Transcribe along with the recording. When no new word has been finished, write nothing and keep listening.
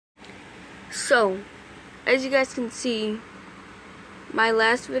So, as you guys can see, my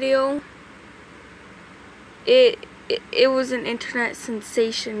last video, it was an internet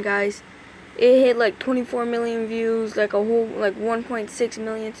sensation, guys. It hit like 24 million views, like 1.6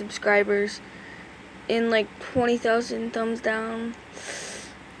 million subscribers, and like 20,000 thumbs down.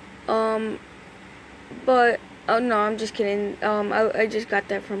 But oh no, I'm just kidding. I just got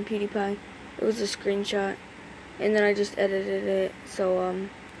that from PewDiePie. It was a screenshot, and then I just edited it. So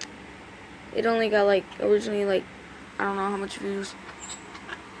it only got like originally like I don't know how much views.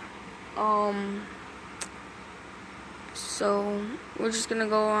 So we're just gonna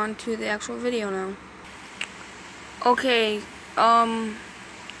go on to the actual video now. Okay,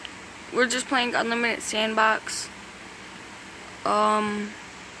 we're just playing Unlimited Sandbox.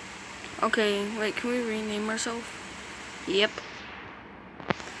 Okay, wait, can we rename ourselves? Yep.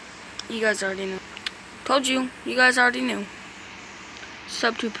 You guys already knew. Told you, you guys already knew.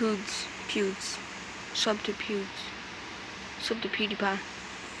 Sub to Pewds. Sub to PewDiePie.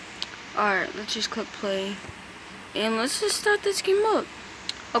 Alright, let's just click play. And let's just start this game up.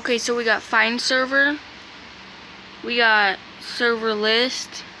 Okay, so we got find server. We got server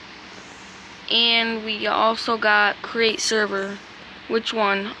list. And we also got create server. Which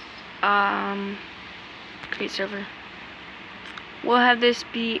one? Create server. We'll have this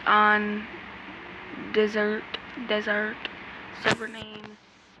be on desert server name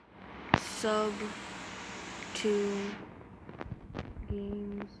sub to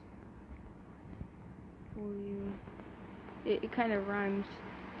games for you. It kind of rhymes.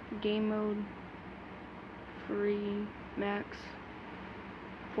 Game mode free max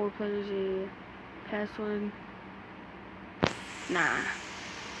 4 players. A password nah.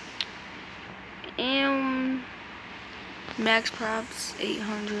 And max props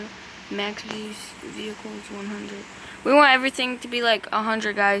 800, max vehicles 100. We want everything to be like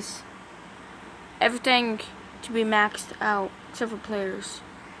 100, guys. Everything to be maxed out except for players.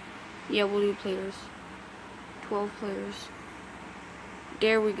 Yeah, we'll do players. 12 players.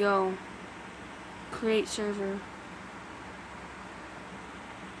 There we go. Create server.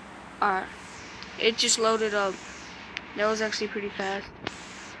 Alright. It just loaded up. That was actually pretty fast.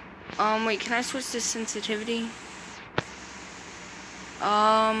 Wait, can I switch to sensitivity?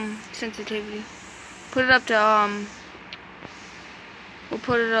 Sensitivity. Put it up to, we'll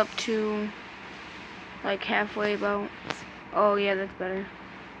put it up to, like, halfway about. Oh, yeah, that's better.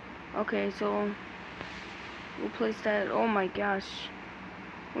 Okay, so, we'll place that. Oh my gosh.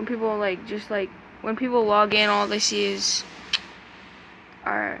 When people, when people log in, all they see is,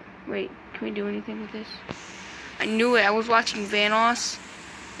 alright, wait, can we do anything with this? I knew it. I was watching Vanoss,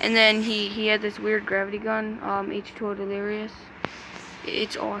 and then he had this weird gravity gun, H2O Delirious.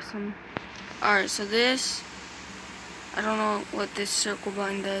 It's awesome. Alright, so this, I don't know what this circle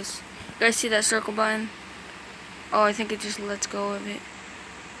button does. You guys see that circle button? Oh, I think it just lets go of it.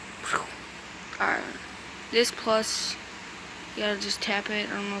 Alright. This plus, you gotta just tap it.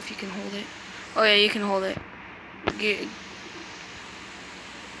 I don't know if you can hold it. Oh yeah, you can hold it.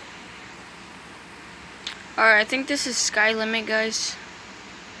 Alright, I think this is sky limit, guys.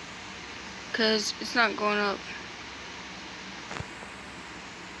 Because it's not going up.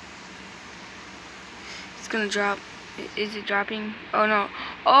 It's gonna drop. Is it dropping? Oh no.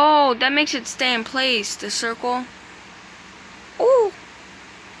 Oh, that makes it stay in place. The circle. Oh.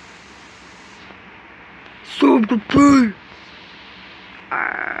 Stop the play.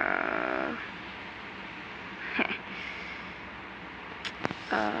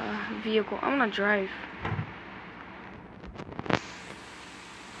 Vehicle. I'm gonna drive.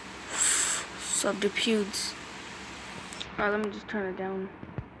 Sub to Pewds. Alright, let me just turn it down.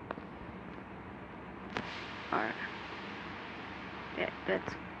 Alright. Yeah,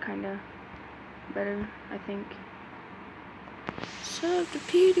 that's kinda better, I think. Sub to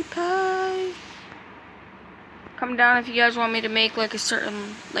PewDiePie. Come down if you guys want me to make like a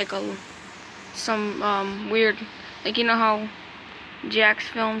certain, some weird, like you know how Jax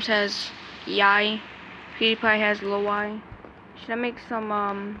Films has Yai, PewDiePie has Lowai. Should I make some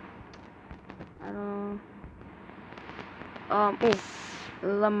I don't know.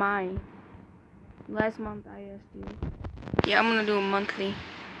 Lamai. Last month I asked you. Yeah, I'm gonna do a monthly.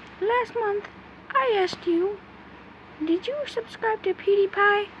 Last month I asked you, did you subscribe to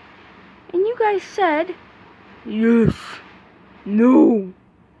PewDiePie? And you guys said yes. No.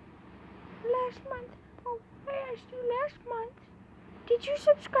 Last month. Oh, I asked you last month, did you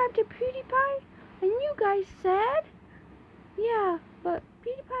subscribe to PewDiePie? And you guys said yeah, but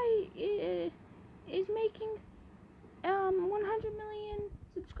PewDiePie is making 100 million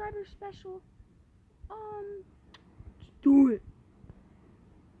subscribers special. Let's do it.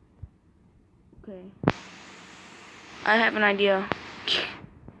 Okay. I have an idea.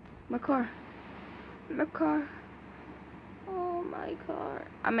 My car. My car. Oh, my car.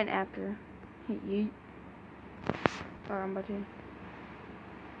 I'm an actor. Yeet. Alright, I'm about to.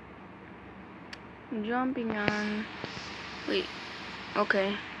 I'm jumping on. Wait.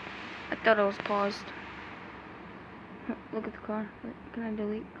 Okay. I thought I was paused. Look at the car. Wait, can I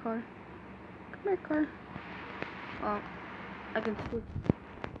delete car? Come here, car. Oh, I can switch.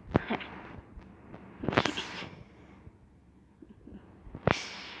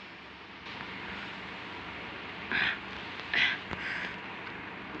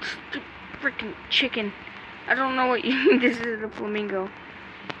 Freaking chicken. I don't know what you this is a flamingo.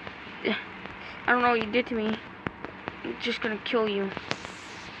 I don't know what you did to me. I'm just gonna kill you.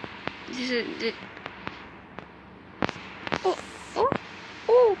 This is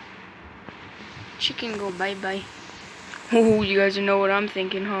oh. Chicken go bye-bye. Oh, you guys know what I'm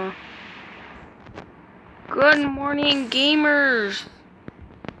thinking, huh? Good morning, gamers.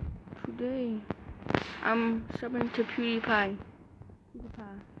 Today I'm subbing to PewDiePie.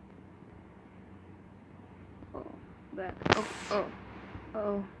 Oh, back.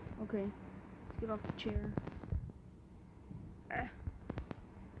 Oh. Okay. Let's get off the chair.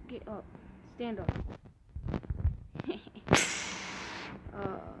 Get up. Stand up.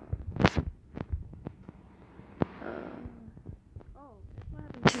 Oh, what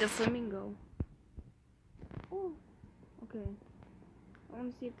happened to the flamingo? Oh, okay. I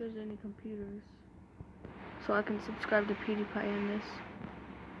want to see if there's any computers, so I can subscribe to PewDiePie on this.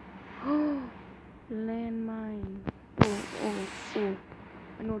 Oh, landmine. Oh.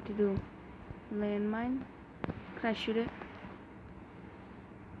 I know what to do. Landmine. Can I shoot it?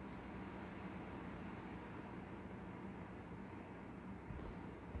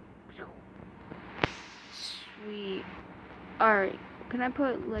 Sweet. Alright. Can I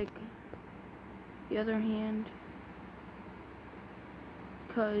put, like, the other hand?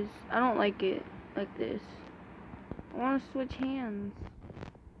 Because I don't like it like this. I want to switch hands.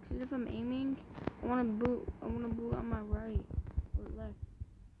 Because if I'm aiming, I want to boot on my right or left.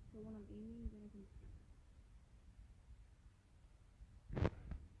 So when I'm aiming, then I can.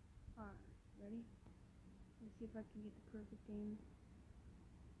 Alright, ready? Let's see if I can get the perfect aim.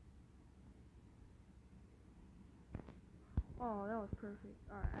 Oh, that was perfect.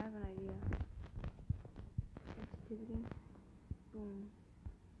 Alright, I have an idea. Sensitivity. Boom.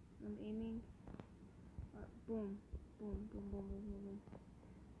 I'm aiming. Boom.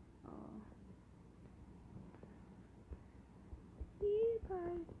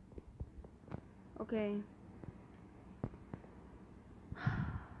 Okay.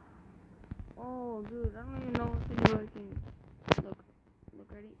 Oh, dude, I don't even know what to do again. Look,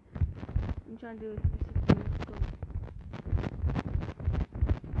 ready? I'm trying to do a 360. Let's go.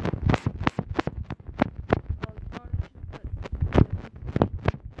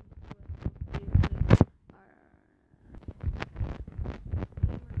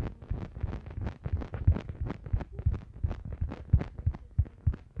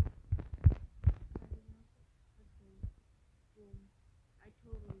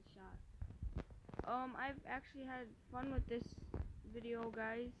 I've actually had fun with this video,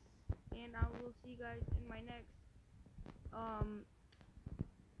 guys, and I will see you guys in my next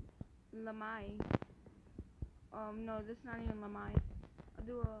Lamai. No, this is not even Lamai. I'll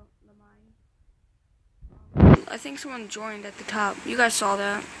do a Lamai. I think someone joined at the top. You guys saw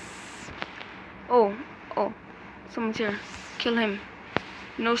that. Oh, someone's here. Kill him.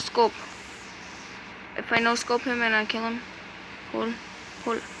 No scope. If I no scope him and I kill him, hold.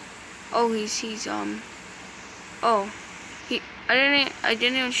 Oh, he's oh, I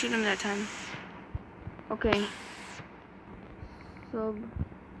didn't even shoot him that time. Okay. Sub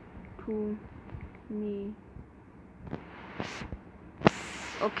to me.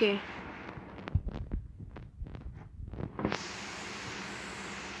 Okay.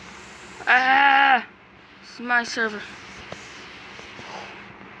 This is my server.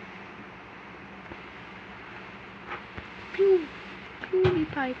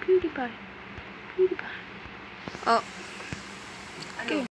 PewDiePie. Oh. Okay.